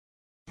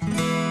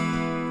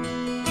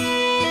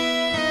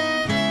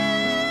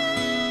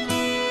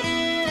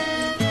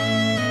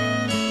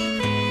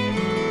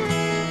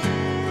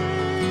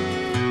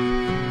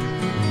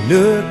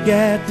Look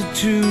at the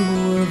two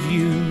of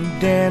you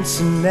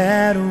dancing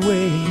that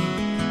way,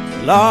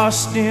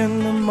 lost in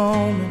the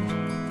moment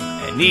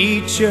and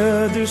each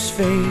other's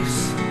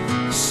face.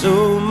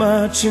 So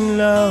much in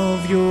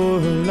love, you're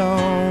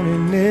alone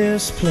in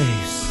this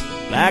place,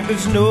 like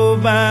there's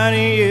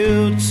nobody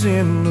else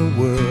in the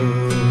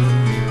world.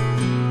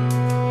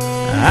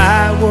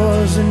 I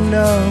was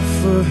enough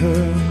for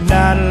her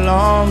not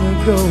long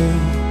ago.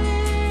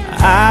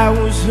 I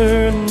was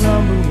her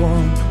number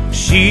one,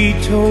 she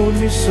told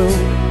me so,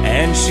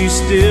 and she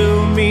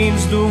still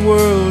means the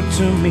world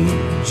to me,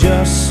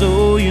 just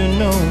so you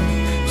know.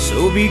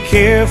 So be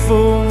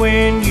careful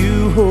when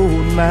you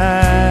hold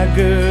my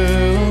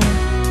girl.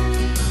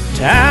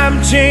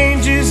 Time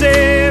changes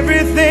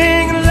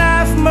everything,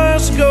 life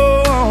must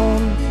go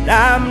on.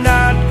 I'm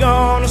not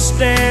gonna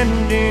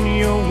stand in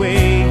your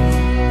way.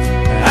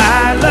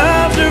 I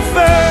loved her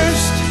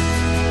first,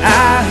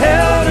 I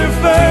held her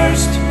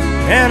first,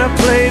 and a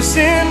place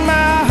in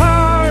my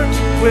heart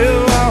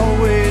will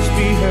always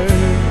be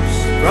hers.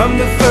 From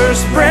the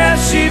first breath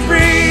she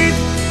breathed,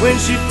 when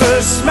she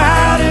first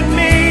smiled at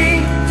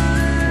me,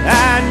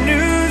 I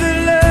knew the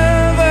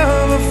love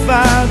of a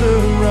father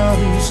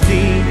runs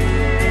deep.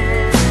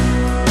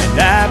 And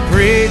I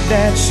prayed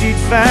that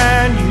she'd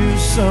find you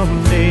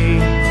someday,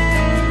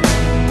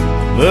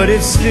 but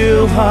it's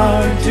still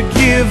hard to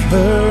give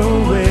her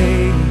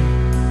away.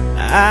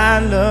 I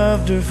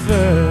loved her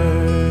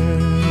first.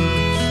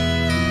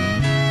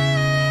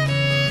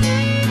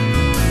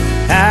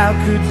 How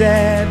could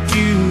that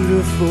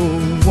beautiful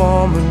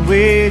woman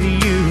with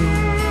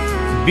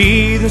you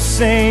be the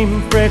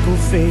same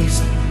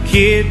freckle-faced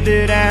kid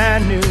that I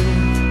knew,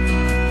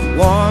 the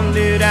one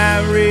that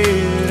I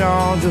read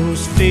all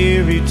those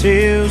fairy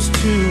tales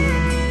to,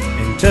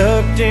 and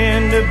tucked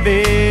into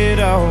bed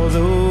all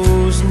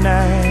those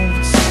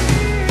nights?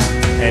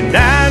 And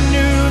I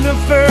knew the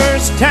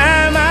first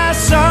time I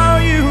saw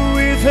you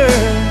with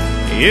her,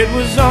 it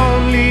was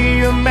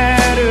only a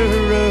matter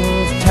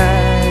of time.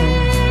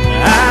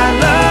 I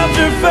loved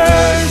her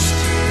first,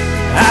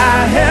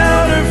 I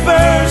held her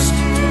first,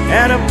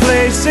 and a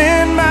place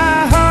in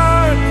my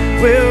heart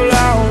will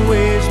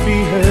always be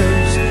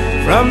hers.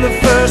 From the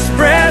first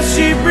breath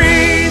she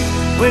breathed,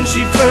 when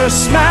she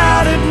first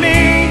smiled at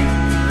me,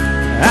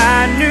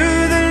 I knew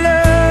the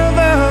love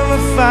of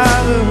a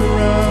father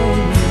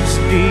runs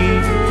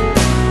deep.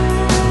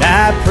 And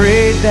I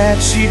prayed that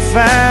she'd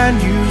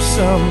find you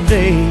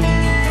someday,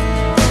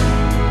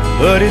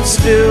 but it's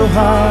still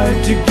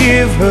hard to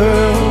give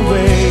her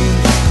away.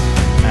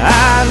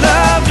 I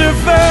loved her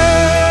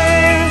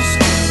first.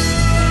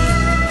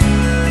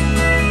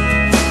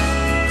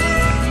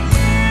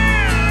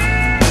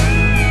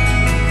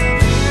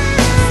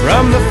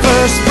 From the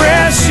first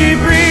breath she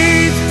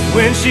breathed,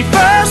 when she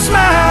first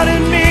smiled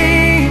at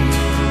me,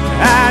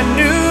 I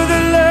knew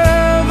the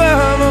love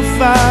of a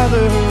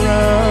father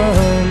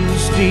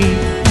runs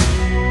deep.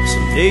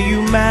 Someday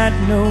you might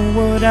know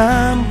what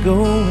I'm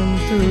going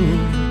through,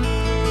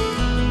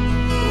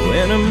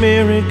 when a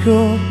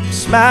miracle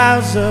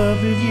smiles up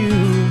at you.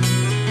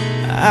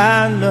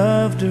 I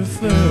loved her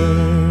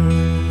first.